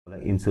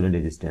Insulin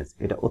resistance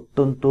এটা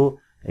অত্যন্ত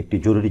একটি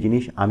জরুরি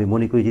জিনিস। আমি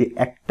মনে করি যে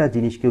একটা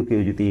জিনিসকেও কেউ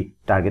যদি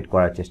টার্গেট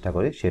করার চেষ্টা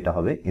করে সেটা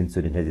হবে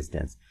ইনসুলিন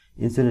রেজিস্ট্যান্স।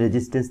 ইনসুলিন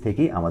রেজিস্ট্যান্স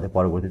থেকেই আমাদের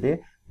পরবর্তীতে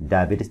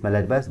ডায়াবেটিস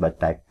মেলাইটাস বা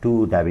টাইপ 2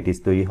 ডায়াবেটিস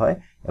তৈরি হয়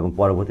এবং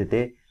পরবর্তীতে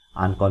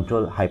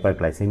আনকন্ট্রোল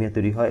হাইপারগ্লাইসেমিয়া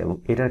তৈরি হয় এবং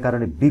এটার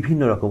কারণে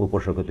বিভিন্ন রকম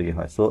উপসর্গ তৈরি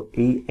হয়। সো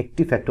এই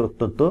একটি ফ্যাক্টর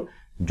অত্যন্ত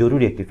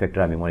জরুরি একটি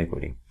ফ্যাক্টর আমি মনে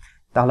করি।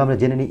 তাহলে আমরা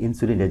জেনে নিই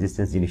ইনসুলিন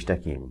রেজিস্ট্যান্স জিনিসটা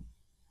কি।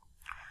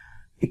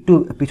 একটু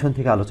পিছন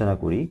থেকে আলোচনা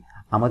করি।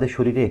 আমাদের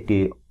শরীরে একটি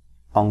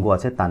অঙ্গ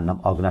আছে, তার নাম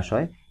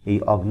অগ্নাশয়। এই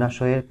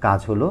অগ্নাশয়ের কাজ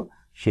হলো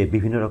সে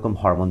বিভিন্ন রকম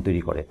হরমোন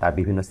তৈরি করে। তার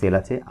বিভিন্ন সেল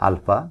আছে,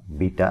 আলফা,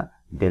 বিটা,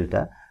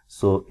 ডেল্টা।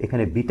 সো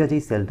এখানে বিটা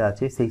যেই সেলটা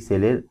আছে সেই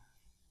সেলের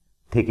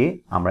থেকে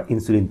আমরা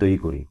ইনসুলিন তৈরি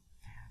করি।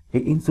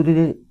 এই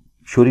ইনসুলিনের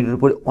শরীরের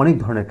উপর অনেক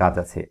ধরনের কাজ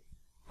আছে,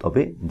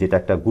 তবে যেটা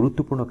একটা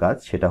গুরুত্বপূর্ণ কাজ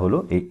সেটা হলো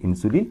এই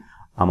ইনসুলিন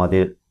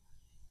আমাদের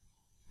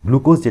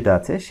গ্লুকোজ যেটা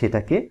আছে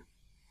সেটাকে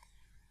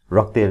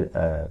রক্তের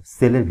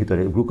সেলের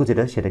ভিতরে, গ্লুকোজ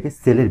যেটা সেটাকে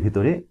সেলের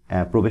ভিতরে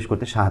প্রবেশ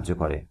করতে সাহায্য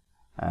করে।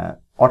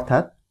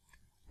 অর্থাৎ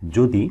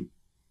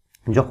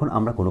যখন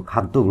আমরা কোনো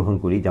খাদ্য গ্রহণ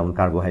করি, যেমন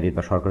কার্বোহাইড্রেট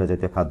বা শর্করা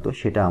জাতীয় খাদ্য,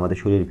 সেটা আমাদের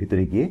শরীরের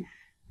ভিতরে গিয়ে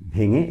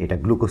ভেঙে এটা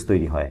গ্লুকোজ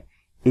তৈরি হয়।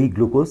 এই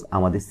গ্লুকোজ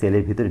আমাদের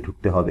সেলের ভিতরে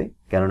ঢুকতে হবে,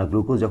 কেননা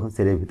গ্লুকোজ যখন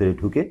সেলের ভিতরে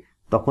ঢুকে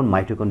তখন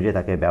মাইটোকন্ড্রিয়া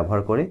তাকে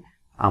ব্যবহার করে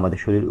আমাদের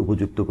শরীর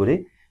উপযুক্ত করে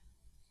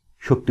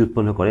শক্তি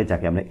উৎপন্ন করে,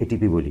 যাকে আমরা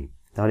এটিপি বলি।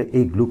 তাহলে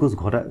এই গ্লুকোজ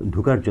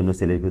ঢোকার জন্য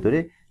সেলের ভিতরে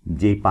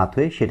যেই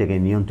পাথওয়ে সেটাকে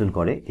নিয়ন্ত্রণ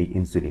করে এই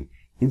ইনসুলিন।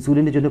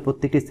 ইনসুলিনের জন্য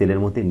প্রত্যেকটি সেলের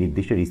মধ্যে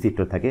নির্দিষ্ট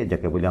রিসিপ্টর থাকে,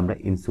 যাকে বলি আমরা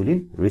ইনসুলিন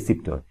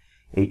রিসিপ্টর।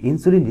 এই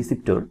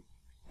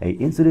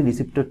ইনসুলিন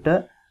রিসিপ্টরটা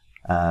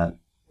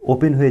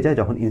ওপেন হয়ে যায়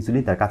যখন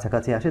ইনসুলিন তার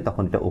কাছাকাছি আসে,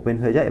 তখন এটা ওপেন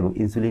হয়ে যায় এবং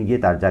ইনসুলিন গিয়ে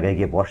তার জায়গায়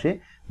গিয়ে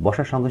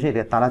বসার সঙ্গে সঙ্গে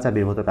এটা তালা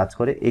চাবির মতো কাজ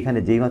করে। এখানে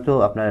যেইমাত্র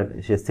আপনার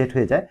সে সেট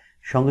হয়ে যায়,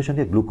 সঙ্গে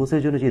সঙ্গে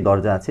গ্লুকোজের জন্য যে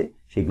দরজা আছে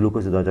সেই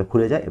গ্লুকোজের দরজা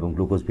খুলে যায় এবং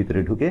গ্লুকোজ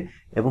ভিতরে ঢুকে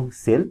এবং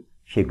সেল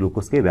সেই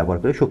গ্লুকোজকে ব্যবহার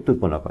করে শক্তি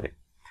উৎপন্ন করে।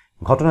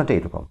 ঘটনাটা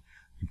এরকম।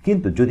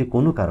 কিন্তু যদি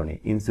কোনো কারণে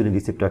ইনসুলিন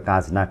রিসেপ্টর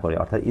কাজ না করে,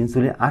 অর্থাৎ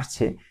ইনসুলিন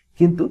আসছে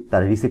কিন্তু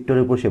তার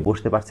রিসেপ্টরের উপর সে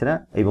বসতে পারছে না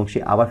এবং সে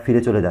আবার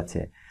ফিরে চলে যাচ্ছে,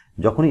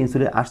 যখনই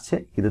ইনসুলিন আসছে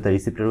কিন্তু তার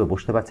রিসেপ্টরের উপর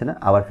বসতে পারছে না,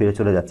 আবার ফিরে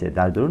চলে যাচ্ছে,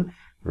 যার দরুন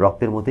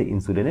রক্তের মধ্যে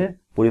ইনসুলিনের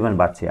পরিমাণ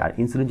বাড়ছে। আর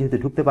ইনসুলিন যেহেতু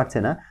ঢুকতে পারছে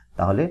না,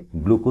 তাহলে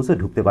গ্লুকোজও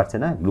ঢুকতে পারছে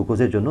না,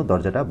 গ্লুকোজের জন্য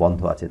দরজাটা বন্ধ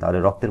আছে, তাহলে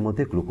রক্তের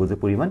মধ্যে গ্লুকোজের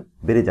পরিমাণ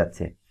বেড়ে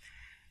যাচ্ছে।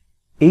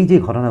 এই যে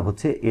ঘটনা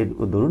হচ্ছে, এর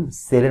দরুন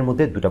সেলের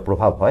মধ্যে দুটো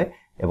প্রভাব হয়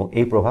এবং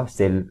এই প্রভাব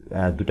সেল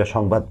দুটো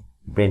সংবাদ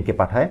ব্রেনকে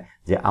পাঠায়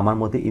যে আমার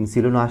মধ্যে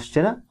ইনসুলিনও আসছে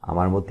না,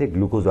 আমার মধ্যে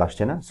গ্লুকোজও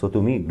আসছে না, সো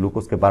তুমি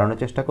গ্লুকোজকে বাড়ানোর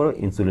চেষ্টা করো,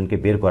 ইনসুলিনকে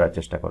বের করার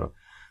চেষ্টা করো।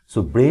 সো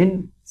ব্রেন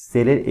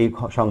সেলের এই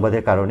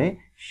সংবাদের কারণে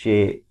সে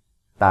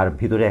তার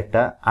ভিতরে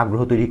একটা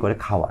আগ্রহ তৈরি করে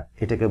খাওয়ার,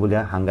 এটাকে বলে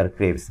হাঙ্গার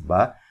ক্রেভস বা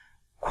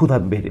ক্ষুধা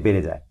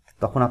বেড়ে যায়।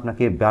 তখন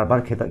আপনাকে বারবার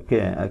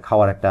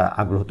খাওয়ার একটা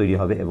আগ্রহ তৈরি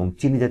হবে এবং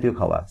চিনি জাতীয়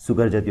খাওয়া,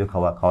 সুগার জাতীয়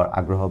খাওয়ার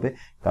আগ্রহ হবে,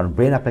 কারণ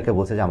ব্রেন আপনাকে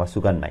বলছে যে আমার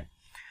সুগার নাই।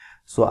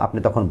 সো আপনি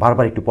তখন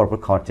বারবার একটু পরপর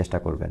খাওয়ার চেষ্টা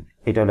করবেন।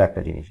 এটা হলো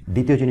একটা জিনিস।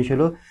 দ্বিতীয় জিনিস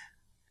হলো,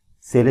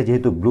 সেলে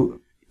যেহেতু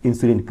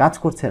ইনসুলিন কাজ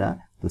করছে না,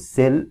 তো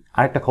সেল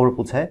আরেকটা খবর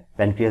পৌঁছায়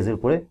প্যানক্রিয়াসের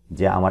উপরে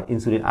যে আমার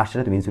ইনসুলিন আসছে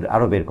না, তুমি ইনসুলিন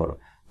আরও বের করো।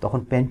 তখন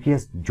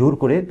প্যানক্রিয়াস জোর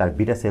করে তার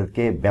বিটা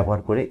সেলকে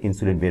ব্যবহার করে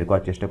ইনসুলিন বের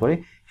করার চেষ্টা করে।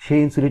 সেই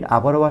ইনসুলিন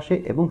আবারও আসে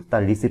এবং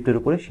তার রিসেপ্টরের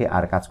উপরে সে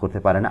আর কাজ করতে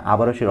পারে না,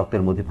 আবারও সে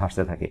রক্তের মধ্যে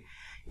ভাসতে থাকে।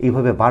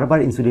 এইভাবে বারবার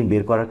ইনসুলিন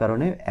বের করার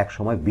কারণে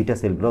একসময় বিটা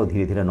সেলগুলো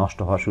ধীরে ধীরে নষ্ট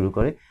হওয়া শুরু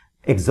করে,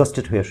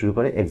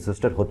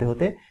 এক্সস্টেড হতে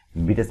হতে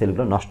বিটা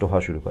সেলগুলো নষ্ট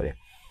হওয়া শুরু করে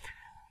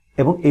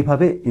এবং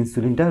এইভাবে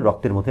ইনসুলিনটা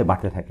রক্তের মধ্যে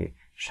বাড়তে থাকে।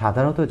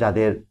 সাধারণত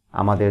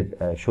আমাদের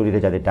শরীরে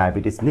যাদের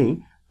ডায়াবেটিস নেই,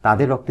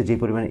 তাদের রক্তে যে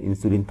পরিমাণে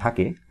ইনসুলিন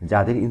থাকে,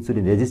 যাদের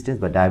ইনসুলিন রেজিস্ট্যান্স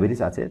বা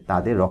ডায়াবেটিস আছে,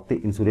 তাদের রক্তে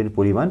ইনসুলিনের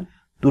পরিমাণ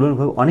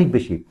তুলনামূলকভাবে অনেক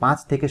বেশি, 5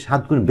 থেকে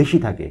 7 গুণ বেশি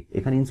থাকে।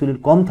 এখানে ইনসুলিন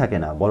কম থাকে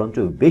না, বরঞ্চ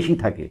বেশি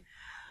থাকে।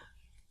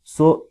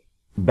 সো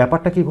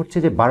ব্যাপারটা কি ঘটছে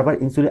যে বারবার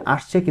ইনসুলিন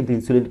আসছে কিন্তু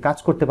ইনসুলিন কাজ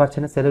করতে পারছে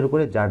না সেলের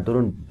উপরে, যার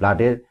দরুন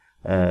ব্লাডের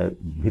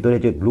ভিতরে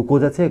যে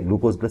গ্লুকোজ আছে,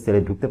 গ্লুকোজগুলো সেলে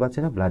ঢুকতে পারছে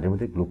না, ব্লাডের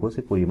মধ্যে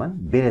গ্লুকোজের পরিমাণ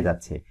বেড়ে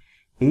যাচ্ছে।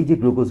 এই যে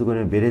গ্লুকোজের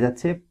পরিমাণ বেড়ে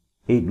যাচ্ছে,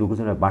 এই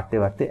গ্লুকোজের বাড়তে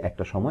বাড়তে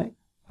একটা সময়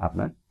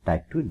আপনার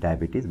টাইপ 2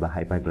 ডায়াবেটিস বা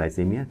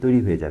হাইপারগ্লাইসেমিয়া তৈরি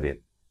হয়ে যাবে।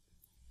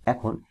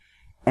 এখন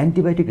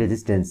অ্যান্টিবায়োটিক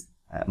রেজিস্ট্যান্স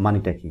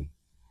মানেটা কি?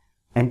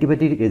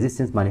 অ্যান্টিবায়োটিক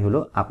রেজিস্ট্যান্স মানে হলো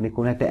আপনি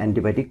কোনো একটা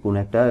অ্যান্টিবায়োটিক কোনো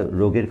একটা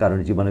রোগের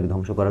কারণে জীবাণুকে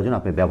ধ্বংস করার জন্য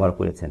আপনি ব্যবহার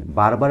করেছেন,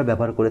 বারবার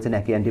ব্যবহার করেছেন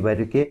একই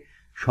অ্যান্টিবায়োটিককে,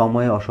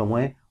 সময়ে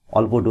অসময়ে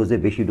অল্প ডোজে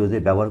বেশি ডোজে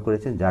ব্যবহার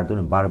করেছেন, যার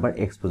জন্য বারবার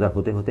এক্সপোজার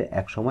হতে হতে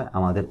এক সময়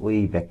আমাদের ওই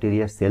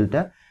ব্যাকটেরিয়ার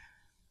সেলটা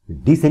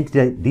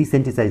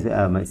ডিসেন্টিসাইজ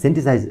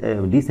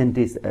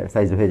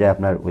হয়ে যায়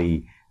আপনার ওই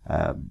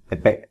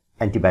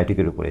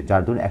অ্যান্টিবায়োটিকের উপরে,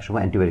 যার জন্য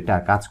একসময় অ্যান্টিবায়োটিকটা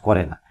কাজ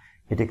করে না।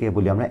 এটাকে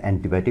বলি আমরা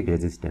অ্যান্টিবায়োটিক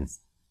রেজিস্ট্যান্স।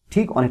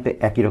 ঠিক অনেকটা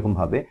একই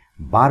রকমভাবে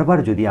বারবার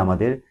যদি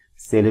আমাদের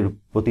সেলের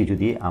প্রতি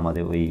যদি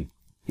আমাদের ওই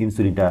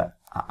ইনসুলিনটা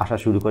আসা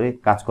শুরু করে,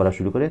 কাজ করা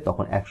শুরু করে,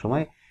 তখন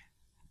একসময়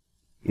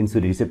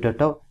ইনসুলিন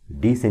রিসেপ্টরটাও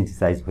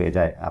ডিসেন্সিটাইজ হয়ে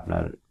যায়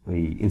আপনার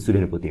ওই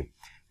ইনসুলিনের প্রতি।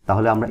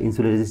 তাহলে আমরা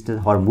ইনসুলিন রেজিস্ট্যান্স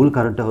হওয়ার মূল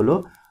কারণটা হলো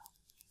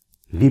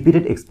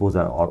repeated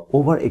exposure or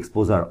over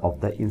exposure of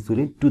the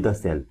insulin to the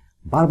sell.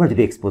 বারবার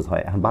যদি এক্সপোজ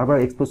হয়, এখন বারবার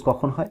এক্সপোজ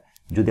কখন হয়?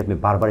 যদি আপনি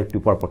বারবার একটু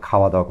পরপর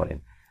খাওয়া দাওয়া করেন,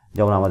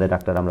 যেমন আমাদের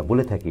ডাক্তার আমরা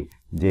বলে থাকি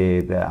যে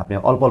আপনি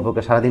অল্প অল্প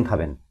করে সারাদিন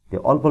খাবেন, যে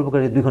অল্প অল্প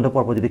করে 2 ঘন্টা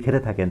পর পর যদি খেতে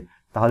থাকেন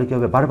তাহলে কি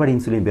হবে, বারবার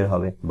ইনসুলিন বের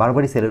হবে,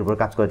 বারবারই সেলের উপর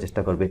কাজ করার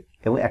চেষ্টা করবে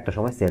এবং একটা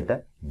সময় সেলটা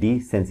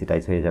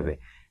ডিসেন্সিটাইজ হয়ে যাবে।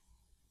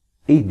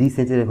 এই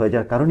ডিসেন্সিটাইজ হয়ে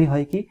যাওয়ার কারণই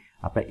হয় কি,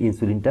 আপনার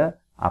ইনসুলিনটা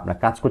আপনার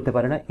কাজ করতে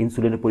পারে না,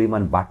 ইনসুলিনের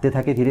পরিমাণ বাড়তে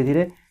থাকে ধীরে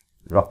ধীরে,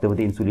 রক্তের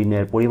মধ্যে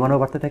ইনসুলিনের পরিমাণও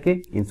বাড়তে থাকে,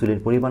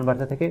 ইনসুলিনের পরিমাণ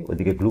বাড়তে থাকে,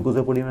 ওইদিকে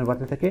গ্লুকোজের পরিমাণ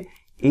বাড়তে থাকে।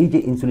 এই যে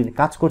ইনসুলিন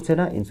কাজ করছে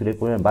না, ইনসুলিনের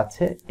পরিমাণ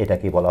বাড়ছে,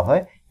 এটাকে বলা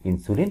হয়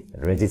ইনসুলিন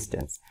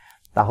রেজিস্ট্যান্স।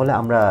 তাহলে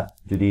আমরা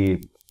যদি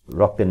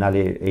রক্তের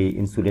নালে এই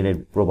ইনসুলিনের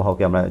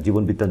প্রবাহকে আমরা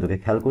জীবন বৃত্তান্তকে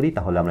খেয়াল করি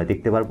তাহলে আমরা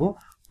দেখতে পারবো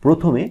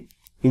প্রথমে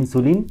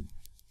ইনসুলিন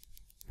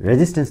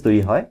রেজিস্ট্যান্স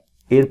তৈরি হয়,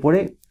 এরপরে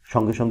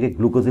সঙ্গে সঙ্গে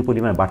গ্লুকোজের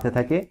পরিমাণ বাড়তে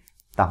থাকে,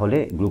 তাহলে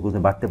গ্লুকোজ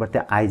বাড়তে বাড়তে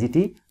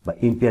আইজিটি বা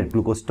ইম্পেয়ার্ড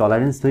গ্লুকোজ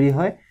টলারেন্স তৈরি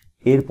হয়,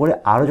 এরপরে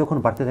আরও যখন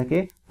বাড়তে থাকে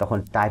তখন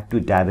টাইপ 2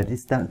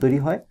 ডায়াবেটিস তৈরি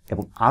হয়,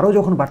 এবং আরও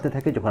যখন বাড়তে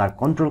থাকে যখন আর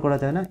কন্ট্রোল করা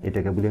যায় না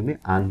এটাকে বলি আমি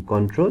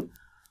আনকন্ট্রোল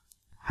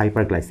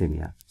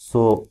হাইপারগ্লাইসেমিয়া।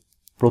 সো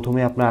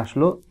প্রথমে আপনার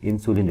আসলো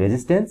ইনসুলিন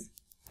রেজিস্ট্যান্স,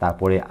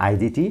 তারপরে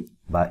আইজিটি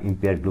বা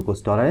ইম্পেয়ার্ড গ্লুকোজ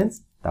টলারেন্স,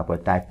 তারপরে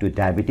টাইপ 2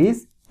 ডায়াবেটিস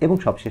এবং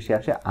সবশেষে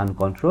আসে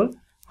আনকন্ট্রোল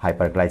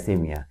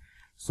হাইপারগ্লাইসেমিয়া।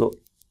 সো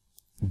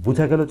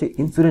বোঝা গেল যে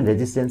ইনসুলিন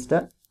রেজিস্ট্যান্সটা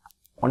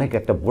অনেক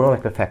একটা বড়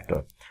একটা ফ্যাক্টর।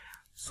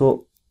 সো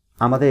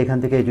আমাদের এখান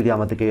থেকে যদি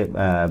আমাদেরকে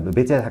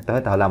বেঁচে থাকতে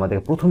হয় তাহলে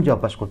আমাদেরকে প্রথম যে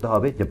অভ্যাস করতে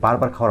হবে যে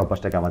বারবার খাওয়ার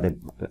অভ্যাসটাকে আমাদের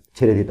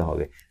ছেড়ে দিতে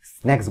হবে,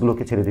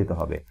 স্ন্যাক্সগুলোকে ছেড়ে দিতে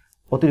হবে।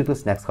 অতিরিক্ত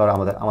স্ন্যাক্স খাওয়ার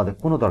আমাদের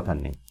কোনো দরকার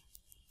নেই।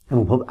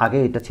 এবং আগে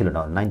এটা ছিল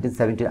না,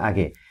 1970-এর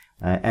আগে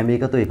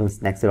আমেরিকাতেও এরকম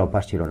স্ন্যাক্সের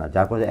অভ্যাস ছিল না,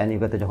 যার পরে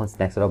আমেরিকাতে যখন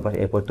স্ন্যাক্সের অভ্যাস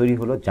এরপর তৈরি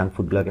হলো, জাঙ্ক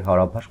ফুডগুলোকে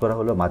খাওয়ার অভ্যাস করা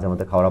হলো, মাঝে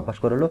মধ্যে খাওয়ার অভ্যাস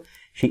করা হলো,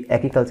 সেই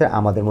একই কালচার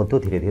আমাদের মধ্যেও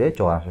ধীরে ধীরে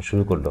চলে আসা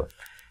শুরু করলো।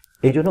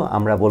 এই জন্য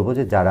আমরা বলবো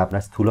যে যারা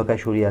আপনার স্থূলকায়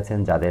শরীর আছেন,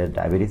 যাদের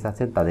ডায়াবেটিস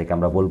আছেন, তাদেরকে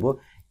আমরা বলবো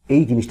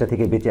এই জিনিসটা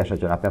থেকে বেঁচে আসার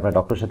জন্য আপনি আপনার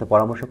ডক্টরের সাথে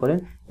পরামর্শ করেন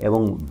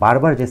এবং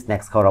বারবার যে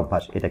স্ন্যাক্স খাওয়ার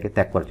অভ্যাস এটাকে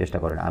ত্যাগ করার চেষ্টা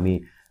করেন। আমি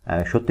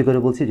সত্যি করে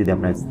বলছি, যদি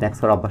আপনার স্ন্যাক্স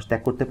খাওয়ার অভ্যাস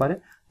ত্যাগ করতে পারে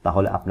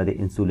তাহলে আপনাদের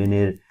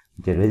ইনসুলিনের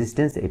যে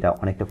রেজিস্ট্যান্স এটা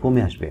অনেকটা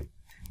কমে আসবে।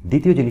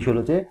 দ্বিতীয় জিনিস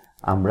হলো যে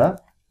আমরা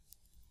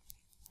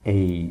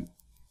এই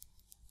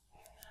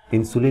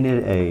ইনসুলিনের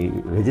এই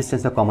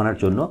রেজিস্ট্যান্সটা কমানোর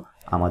জন্য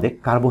আমাদের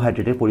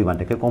কার্বোহাইড্রেটের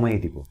পরিমাণটাকে কমিয়ে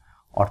দিব,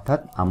 অর্থাৎ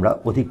আমরা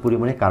অধিক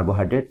পরিমাণে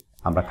কার্বোহাইড্রেট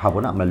আমরা খাবো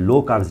না, আমরা লো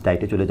কার্বস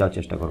ডায়েটে চলে যাওয়ার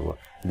চেষ্টা করব।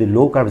 যদি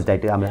লো কার্বস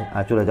ডায়েটে আমরা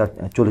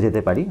চলে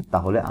যেতে পারি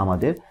তাহলে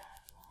আমাদের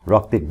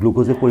রক্তে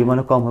গ্লুকোজের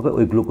পরিমাণও কম হবে,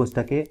 ওই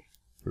গ্লুকোজটাকে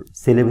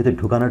সেলের ভেতরে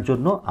ঢুকানোর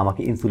জন্য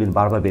আমাকে ইনসুলিন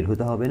বারবার বের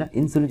হতে হবে না,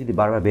 ইনসুলিন যদি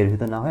বারবার বের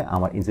হতে না হয়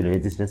আমার ইনসুলিন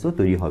রেজিস্ট্যান্সও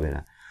তৈরি হবে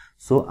না।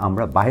 সো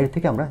আমরা বাইরে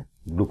থেকে আমরা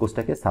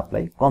গ্লুকোজটাকে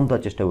সাপ্লাই কম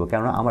দেওয়ার চেষ্টা করবো,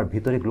 কেননা আমার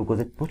ভিতরে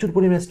গ্লুকোজের প্রচুর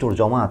পরিমাণে স্টোর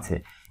জমা আছে,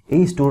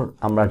 এই স্টোর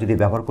আমরা যদি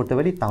ব্যবহার করতে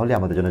পারি তাহলে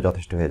আমাদের জন্য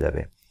যথেষ্ট হয়ে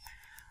যাবে।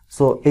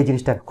 সো এই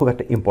জিনিসটা খুব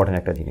একটা ইম্পর্ট্যান্ট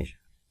একটা জিনিস।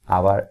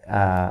 আবার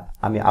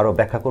আমি আরও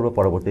ব্যাখ্যা করব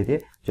পরবর্তীতে,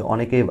 যে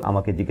অনেকে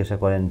আমাকে জিজ্ঞাসা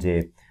করেন যে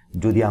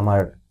যদি আমার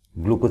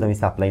গ্লুকোজ আমি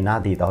সাপ্লাই না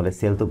দিই তাহলে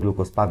সেল তো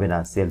গ্লুকোজ পাবে না,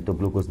 সেল তো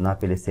গ্লুকোজ না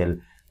পেলে সেল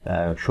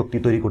শক্তি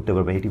তৈরি করতে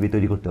পারবে, এটিপি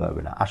তৈরি করতে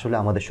পারবে না। আসলে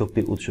আমাদের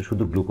শক্তির উৎস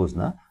শুধু গ্লুকোজ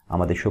না,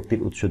 আমাদের শক্তির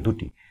উৎস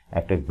দুটি,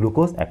 একটা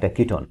গ্লুকোজ একটা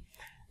কিটোন।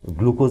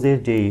 গ্লুকোজের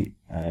যেই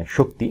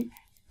শক্তি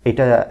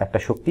এটা একটা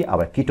শক্তি,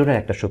 আবার কিটোনের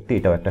একটা শক্তি,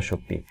 এটাও একটা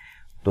শক্তি।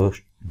 তো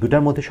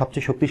দুটার মধ্যে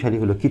সবচেয়ে শক্তিশালী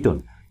হলো কিটোন।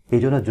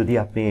 এই জন্য যদি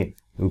আপনি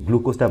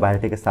গ্লুকোজটা বাইরে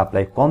থেকে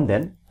সাপ্লাই কম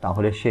দেন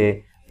তাহলে সে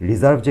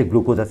রিজার্ভ যে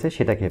গ্লুকোজ আছে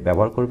সেটাকে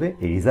ব্যবহার করবে,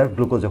 এই রিজার্ভ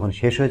গ্লুকোজ যখন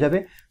শেষ হয়ে যাবে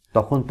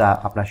তখন তা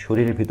আপনার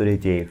শরীরের ভিতরে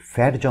যে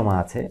ফ্যাট জমা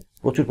আছে,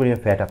 প্রচুর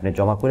পরিমাণে ফ্যাট আপনি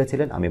জমা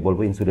করেছিলেন, আমি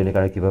বলবো ইনসুলিনের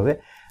কারণে কীভাবে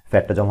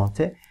ফ্যাটটা জমা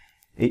হচ্ছে।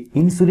 এই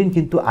ইনসুলিন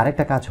কিন্তু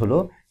আরেকটা কাজ হলো,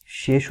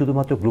 সে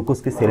শুধুমাত্র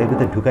গ্লুকোজকে সেলের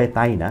ভিতরে ঢুকায়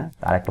তাই না,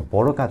 তার একটা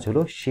বড় কাজ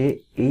হলো সে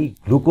এই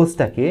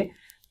গ্লুকোজটাকে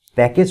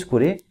প্যাকেজ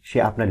করে সে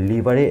আপনার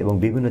লিভারে এবং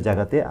বিভিন্ন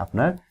জায়গাতে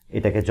আপনার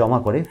এটাকে জমা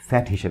করে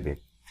ফ্যাট হিসেবে।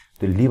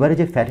 তো লিভারে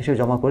যে ফ্যাট হিসেবে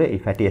জমা করে এই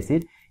ফ্যাটি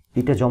অ্যাসিড,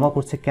 এটা জমা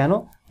করছে কেন,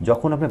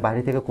 যখন আপনি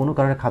বাইরে থেকে কোনো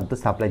কারণে খাদ্য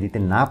সাপ্লাই দিতে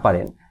না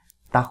পারেন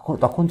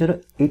তখন যেন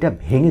এটা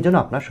ভেঙে যেন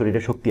আপনার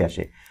শরীরে শক্তি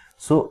আসে।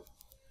 সো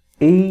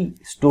এই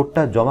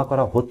স্টোরটা জমা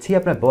করা হচ্ছেই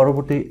আপনার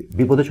পরবর্তী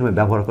বিপদের সময়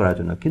ব্যবহার করার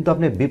জন্য, কিন্তু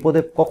আপনি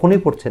বিপদে কখনোই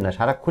পড়ছেন না,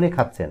 সারাক্ষণই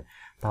খাচ্ছেন,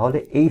 তাহলে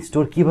এই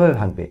স্টোর কিভাবে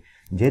ভাঙবে?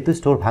 যেহেতু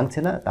স্টোর ভাঙছে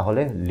না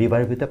তাহলে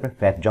লিভারের ভিতরে আপনার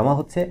ফ্যাট জমা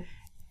হচ্ছে।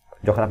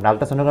 যখন আপনি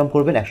আলট্রাসোনোগ্রাম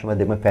করবেন একসময়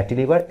দেখবেন ফ্যাটি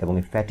লিভার, এবং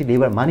এই ফ্যাটি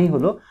লিভার মানেই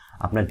হলো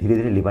আপনার ধীরে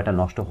ধীরে লিভারটা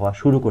নষ্ট হওয়া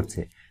শুরু করছে,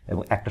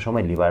 এবং একটা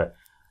সময় লিভার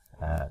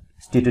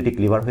স্টিটোটিক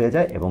লিভার হয়ে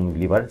যায় এবং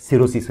লিভার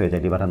সিরোসিস হয়ে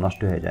যায়, লিভারটা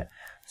নষ্ট হয়ে যায়।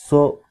 সো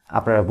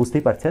আপনারা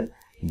বুঝতেই পারছেন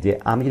যে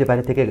আমি যদি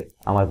বাইরে থেকে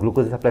আমার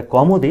গ্লুকোজের সাপ্লাই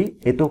কমও দিই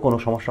এতেও কোনো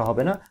সমস্যা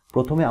হবে না।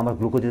 প্রথমে আমার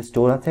গ্লুকোজের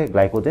স্টোর আছে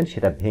গ্লাইকোজেন,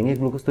 সেটা ভেঙে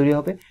গ্লুকোজ তৈরি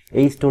হবে,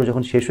 এই স্টোর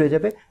যখন শেষ হয়ে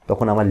যাবে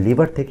তখন আমার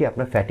লিভার থেকে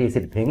আপনার ফ্যাটি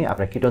অ্যাসিড ভেঙে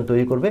আপনার কিটোন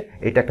তৈরি করবে।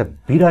 এটা একটা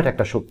বিরাট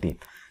একটা শক্তি।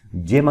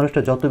 যে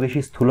মানুষটা যত বেশি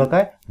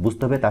স্থূলকায়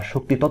বুঝতে হবে তার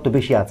শক্তি তত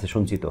বেশি আছে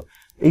সঞ্চিত,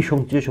 এই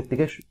সঞ্চিত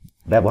শক্তিকে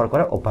ব্যবহার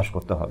করার অভ্যাস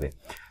করতে হবে।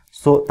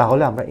 সো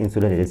তাহলে আমরা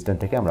ইনসুলিন রেজিস্ট্যান্স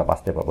থেকে আমরা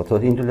বাঁচতে পারবো। তো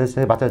ইনসুলিন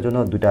রেজিস্ট্যান্স বাঁচার জন্য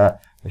দুটা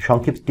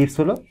সংক্ষিপ্ত টিপস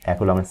হলো, এক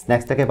হলো আমরা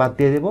স্ন্যাক্সটাকে বাদ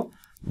দিয়ে দেবো,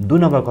 2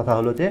 নম্বর কথা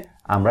হলো যে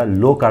আমরা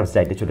লো কার্বস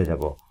ডায়েটে চলে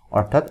যাব,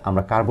 অর্থাৎ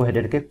আমরা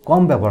কার্বোহাইড্রেটকে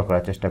কম ব্যবহার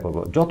করার চেষ্টা করব,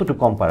 যতটুকু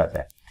কম পারা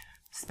যায়।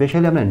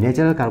 স্পেশালি আমরা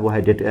ন্যাচারাল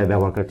কার্বোহাইড্রেট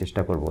ব্যবহার করার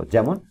চেষ্টা করব।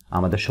 যেমন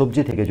আমাদের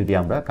সবজি থেকে যদি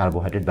আমরা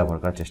কার্বোহাইড্রেট ব্যবহার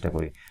করার চেষ্টা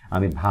করি,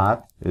 আমি ভাত,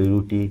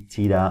 রুটি,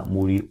 চিড়া,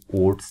 মুড়ি,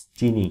 ওটস,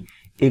 চিনি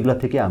এগুলো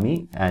থেকে আমি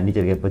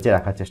নিজেকে বেঁচে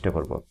রাখার চেষ্টা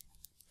করব।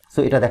 সো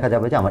এটা দেখা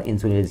যাবে যে আমার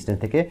ইনসুলিন রেজিস্ট্যান্স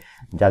থেকে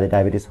যাদের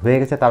ডায়াবেটিস হয়ে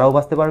গেছে তারাও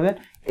বাঁচতে পারবেন,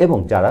 এবং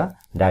যারা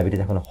ডায়াবেটিস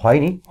এখন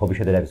হয়নি,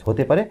 ভবিষ্যতে ডায়াবেটিস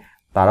হতে পারে,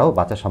 তারাও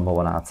বাঁচার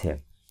সম্ভাবনা আছে।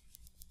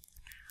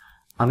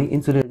 আমি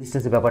ইনসুলিন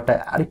রেজিস্ট্যান্সের ব্যাপারটা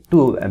আরেকটু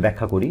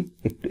ব্যাখ্যা করি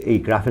একটু এই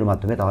গ্রাফের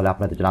মাধ্যমে, তাহলে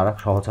আপনাদের জন্য আরও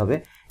সহজ হবে।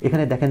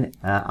 এখানে দেখেন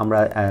আমরা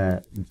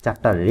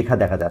 4টা রেখা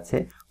দেখা যাচ্ছে।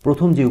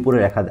 প্রথম যে উপরে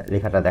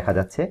রেখাটা দেখা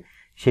যাচ্ছে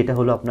সেটা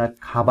হলো আপনার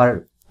খাবার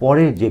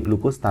পরের যে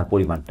গ্লুকোজ তার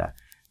পরিমাণটা।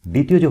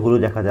 দ্বিতীয় যে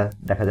হলুদ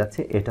দেখা যাচ্ছে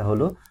এটা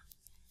হলো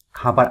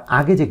খাবার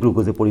আগে যে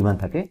গ্লুকোজের পরিমাণ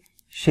থাকে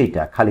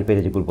সেইটা, খালি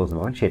পেটে যে গ্লুকোজ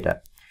পরিমাণ সেটা।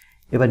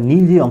 এবার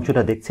নীল যে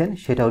অংশটা দেখছেন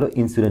সেটা হলো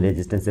ইনসুলিন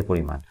রেজিস্ট্যান্সের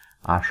পরিমাণ,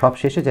 আর সব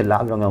শেষে যে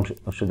লাল রঙের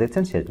অংশ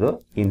দেখছেন সেটা হলো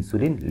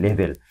ইনসুলিন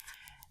লেভেল।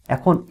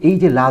 এখন এই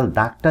যে লাল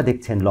দাগটা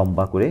দেখছেন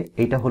লম্বা করে,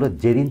 এইটা হলো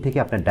যেদিন থেকে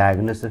আপনার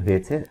ডায়াগনোসিস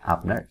হয়েছে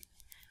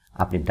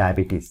আপনি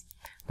ডায়াবেটিস।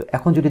 তো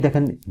এখন যদি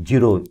দেখেন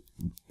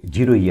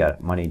জিরো ইয়ার,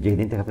 মানে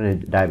যেদিন থেকে আপনার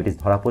ডায়াবেটিস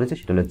ধরা পড়েছে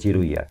সেটা হলো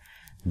 0 ইয়ার।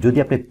 যদি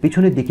আপনি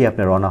পিছনের দিকে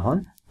আপনি রওনা হন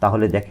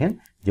তাহলে দেখেন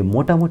যে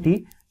মোটামুটি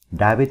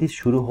ডায়াবেটিস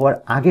শুরু হওয়ার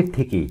আগের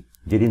থেকেই,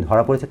 যেদিন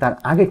ধরা পড়েছে তার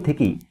আগের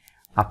থেকেই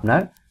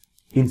আপনার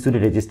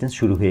ইনসুলিন রেজিস্ট্যান্স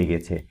শুরু হয়ে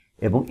গেছে,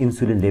 এবং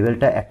ইনসুলিন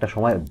লেভেলটা একটা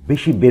সময়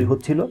বেশি বের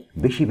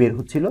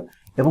হচ্ছিল,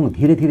 এবং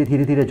ধীরে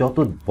ধীরে যত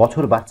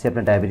বছর বাড়ছে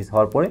আপনার ডায়াবেটিস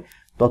হওয়ার পরে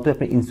তত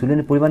আপনার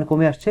ইনসুলিনের পরিমাণ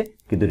কমে আসছে,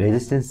 কিন্তু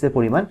রেজিস্ট্যান্সের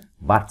পরিমাণ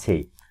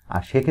বাড়ছেই।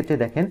 আর সেক্ষেত্রে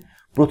দেখেন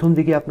প্রথম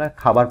দিকে আপনার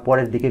খাবার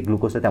পরের দিকে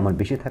গ্লুকোজটা তেমন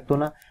বেশি থাকতো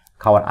না,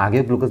 খাওয়ার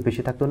আগেও গ্লুকোজ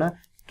বেশি থাকতো না,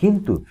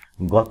 কিন্তু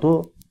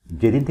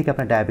যেদিন থেকে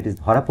আপনার ডায়াবেটিস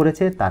ধরা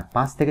পড়েছে তার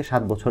 5 থেকে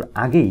 7 বছর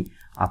আগেই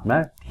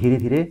আপনার ধীরে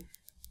ধীরে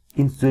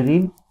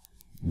ইনসুলিন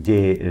যে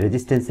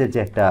রেজিস্ট্যান্সের যে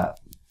একটা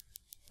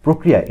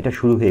প্রক্রিয়া এটা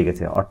শুরু হয়ে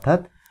গেছে, অর্থাৎ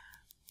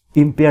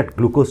ইম্পেয়ার্ড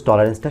গ্লুকোজ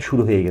টলারেন্সটা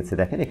শুরু হয়ে গেছে।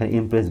 দেখেন এখানে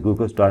ইম্পেয়ার্ড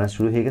গ্লুকোজ টলারেন্স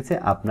শুরু হয়ে গেছে,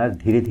 আপনার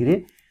ধীরে ধীরে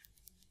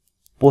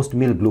পোস্ট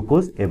মিল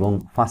গ্লুকোজ এবং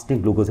ফাস্টিং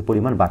গ্লুকোজের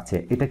পরিমাণ বাড়ছে।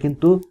 এটা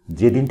কিন্তু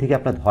যেদিন থেকে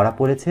আপনার ধরা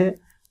পড়েছে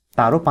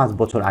তারও 5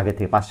 বছর আগে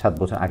থেকে, 5-7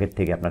 বছর আগের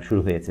থেকে আপনার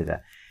শুরু হয়েছে যা,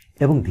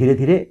 এবং ধীরে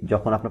ধীরে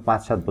যখন আপনার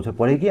 5-7 বছর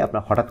পরে গিয়ে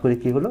আপনার হঠাৎ করে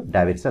কি হলো,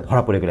 ডায়াবেটিসটা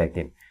ধরা পড়ে গেল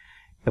একদিন,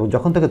 এবং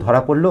যখন থেকে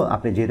ধরা পড়লো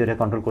আপনি যেহেতু এটা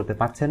কন্ট্রোল করতে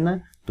পারছেন না,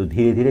 তো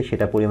ধীরে ধীরে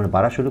সেটা পরিমাণ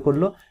বাড়া শুরু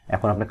করলো।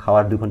 এখন আপনি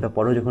খাওয়ার 2 ঘন্টা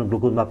পরেও যখন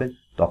গ্লুকোজ মাপেন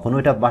তখনও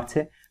এটা বাড়ছে,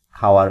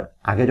 খাওয়ার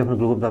আগে যখন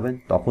গ্লুকোজ মাপেন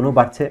তখনও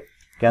বাড়ছে।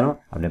 কেন?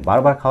 আপনি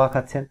বারবার খাওয়া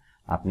খাচ্ছেন,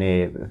 আপনি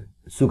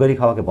সুগারি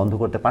খাওয়াকে বন্ধ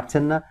করতে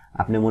পারছেন না,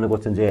 আপনি মনে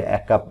করছেন যে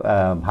 1 কাপ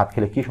ভাত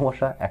খেলে কি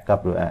সমস্যা, 1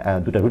 কাপ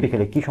 2টা রুটি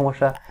খেলে কি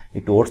সমস্যা,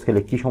 একটু ওটস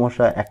খেলে কি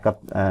সমস্যা, 1 কাপ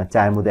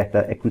চায়ের মধ্যে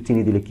একটু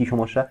চিনি দিলে কি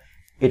সমস্যা।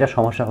 এটা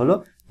সমস্যা হলো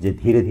যে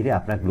ধীরে ধীরে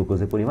আপনার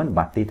গ্লুকোজের পরিমাণ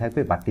বাড়তেই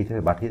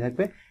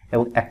থাকবে,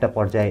 এবং একটা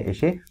পর্যায়ে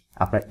এসে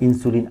আপনার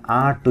ইনসুলিন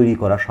আর তৈরি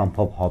করা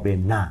সম্ভব হবে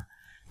না।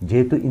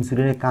 যেহেতু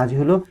ইনসুলিনের কাজ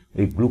হলো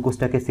ওই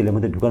গ্লুকোজটাকে সেলের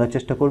মধ্যে ঢুকানোর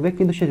চেষ্টা করবে,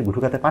 কিন্তু সে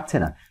ঢুকাতে পারছে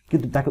না,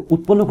 কিন্তু তাকে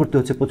উৎপন্ন করতে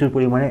হচ্ছে প্রচুর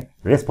পরিমাণে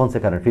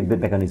রেসপন্সের কারণে, ফিডব্যাক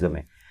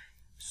মেকানিজমে।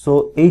 সো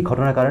এই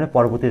ঘটনার কারণে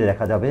পরবর্তীতে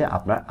দেখা যাবে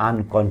আপনার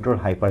আনকন্ট্রোল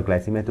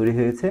হাইপারগ্লাইসেমিয়া তৈরি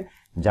হয়েছে,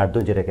 যার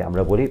জন্য যেটাকে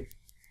আমরা বলি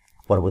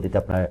পরবর্তীতে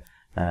আপনার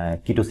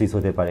কিটোসিস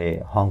হতে পারে,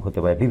 হং হতে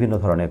পারে, বিভিন্ন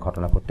ধরনের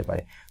ঘটনা করতে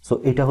পারে। সো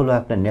এটা হলো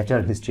আপনার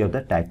natural history of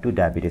the type 2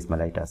 diabetes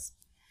mellitus.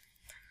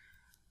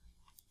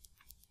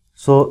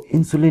 So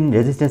insulin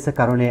রেজিস্ট্যান্সের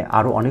কারণে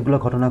আরও অনেকগুলো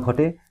ঘটনা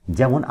ঘটে,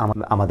 যেমন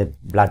আমাদের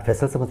ব্লাড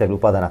ভেসেলসের মধ্যে একটা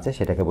উপাদান আছে,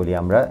 সেটাকে বলি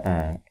আমরা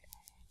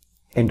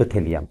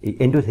এন্ডোথেলিয়াম। এই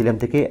এন্ডোথেলিয়াম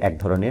থেকে এক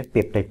ধরনের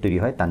পেপটাইড তৈরি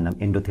হয়, তার নাম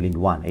endothelin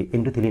 1। এই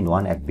endothelin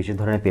 1 এক বিশেষ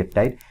ধরনের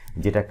পেপটাইড,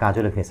 যেটা কাজ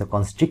হলো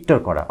ভেসোকনস্ট্রিক্টর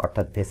করা,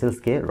 অর্থাৎ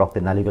ভেসেলসকে,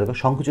 রক্তের নালীগুলোকে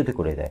সংকুচিত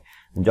করে দেয়।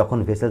 যখন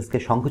ভেসেলসকে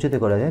সংকুচিত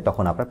করা যায়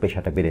তখন আপনার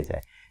প্রেশারটা বেড়ে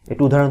যায়।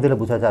 একটু উদাহরণ দিলে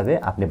বোঝা যাবে,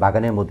 আপনি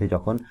বাগানের মধ্যে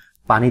যখন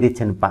পানি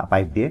দিচ্ছেন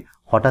পাইপ দিয়ে,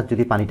 হঠাৎ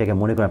যদি পানিটাকে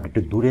মনে করেন আপনি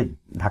একটু দূরে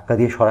ধাক্কা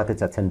দিয়ে সরাতে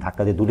চাচ্ছেন,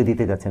 ধাক্কা দিয়ে দূরে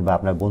দিতে যাচ্ছেন, বা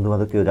আপনার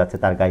বন্ধুবান্ধব কেউ যাচ্ছে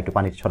তার গায়ে একটু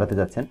পানি সরাতে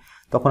যাচ্ছেন,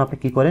 তখন আপনি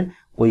কি করেন,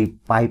 ওই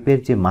পাইপের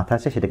যে মাথা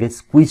আছে সেটাকে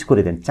স্কুইজ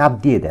করে দেন, চাপ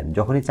দিয়ে দেন।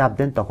 যখনই চাপ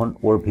দেন তখন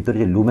ওর ভিতরে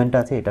যে লুমেনটা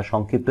আছে এটা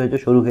সংক্ষিপ্ত হয়ে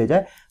যায়, সরু হয়ে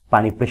যায়,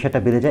 পানির প্রেশারটা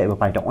বেড়ে যায় এবং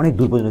পানিটা অনেক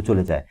দূর পর্যন্ত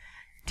চলে যায়।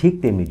 ঠিক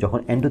তেমনি যখন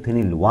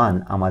endothelin 1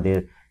 আমাদের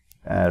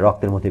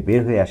রক্তের মধ্যে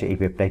বের হয়ে আসে এই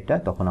পেপটাইডটা,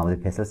 তখন আমাদের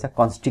ভেসেলসটা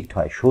কনস্ট্রিক্ট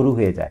হয়, সরু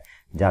হয়ে যায়,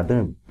 যার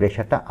জন্য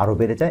প্রেশারটা আরও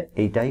বেড়ে যায়।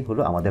 এইটাই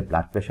হলো আমাদের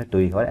ব্লাড প্রেশার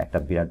তৈরি হওয়ার একটা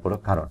বিরাট বড়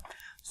কারণ।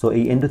 সো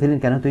এই এন্ডোথেলিন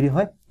কেন তৈরি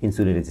হয়?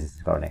 ইনসুলিন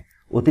রেজিস্ট্যান্সের কারণে।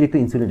 অতিরিক্ত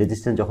ইনসুলিন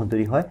রেজিস্ট্যান্স যখন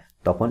তৈরি হয়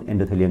তখন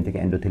এন্ডোথেলিয়াম থেকে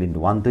endothelin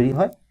 1 তৈরি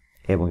হয়,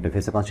 এবং এটা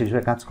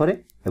ভেসোকনস্ট্রিক্টরে কাজ করে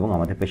এবং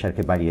আমাদের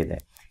প্রেশারকে বাড়িয়ে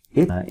দেয়।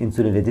 এই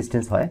ইনসুলিন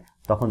রেজিস্ট্যান্স হয়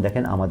তখন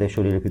দেখেন আমাদের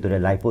শরীরের ভিতরে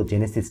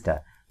লাইপোজেনেসিসটা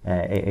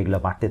এগুলো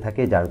বাড়তে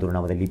থাকে, যার দরুন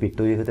আমাদের লিপিড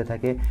তৈরি হতে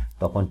থাকে।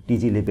 তখন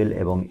টিজি লেভেল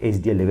এবং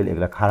এইচডিএল লেভেল,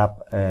 এগুলো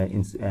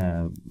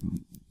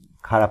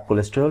খারাপ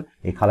কোলেস্টেরল,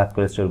 এই খারাপ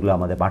কোলেস্টেরলগুলো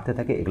আমাদের বাড়তে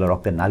থাকে, এগুলো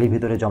রক্তের নালীর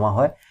ভিতরে জমা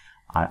হয়।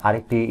 আর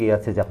আরেকটি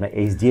আছে যে আপনার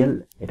এইচডিএল,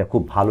 এটা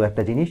খুব ভালো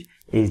একটা জিনিস।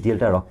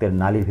 এইচডিএলটা রক্তের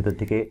নালীর ভিতর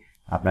থেকে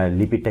আপনার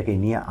লিপিডটাকে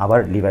নিয়ে আবার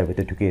লিভারের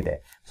ভিতরে ঢুকিয়ে দেয়।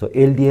 সো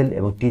এলডিএল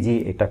এবং টিজি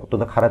একটা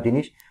অত্যন্ত খারাপ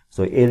জিনিস।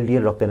 সো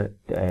এলডিএল রক্তের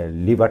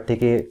লিভার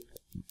থেকে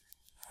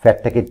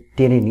ফ্যাটটাকে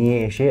টেনে নিয়ে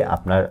এসে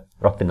আপনার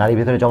রক্তের নালীর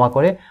ভিতরে জমা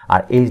করে,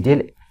 আর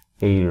এইচডিএল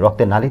এই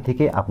রক্তের নালী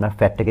থেকে আপনার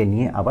ফ্যাটটাকে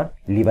নিয়ে আবার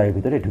লিভারের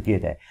ভিতরে ঢুকিয়ে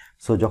দেয়।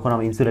 সো যখন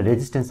আমার ইনসুলিন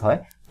রেজিস্ট্যান্স হয়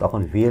তখন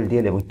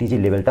VLDL এবং TG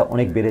লেভেলটা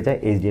অনেক বেড়ে যায়,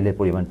 HDL এর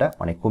পরিমাণটা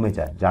অনেক কমে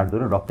যায়, যার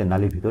দরুন রক্তের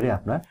নালীর ভিতরে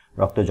আপনার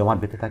রক্ত জমাট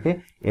বেঁধে থাকে,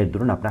 এর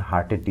দরুন আপনার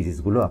হার্টের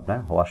ডিজিজগুলো আপনার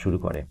হওয়া শুরু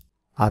করে।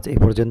 আজ এই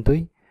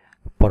পর্যন্তই,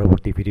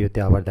 পরবর্তী ভিডিওতে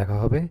আবার দেখা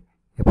হবে।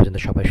 এ পর্যন্ত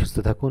সবাই সুস্থ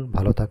থাকুন,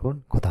 ভালো থাকুন,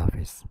 খোদা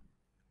হাফেজ।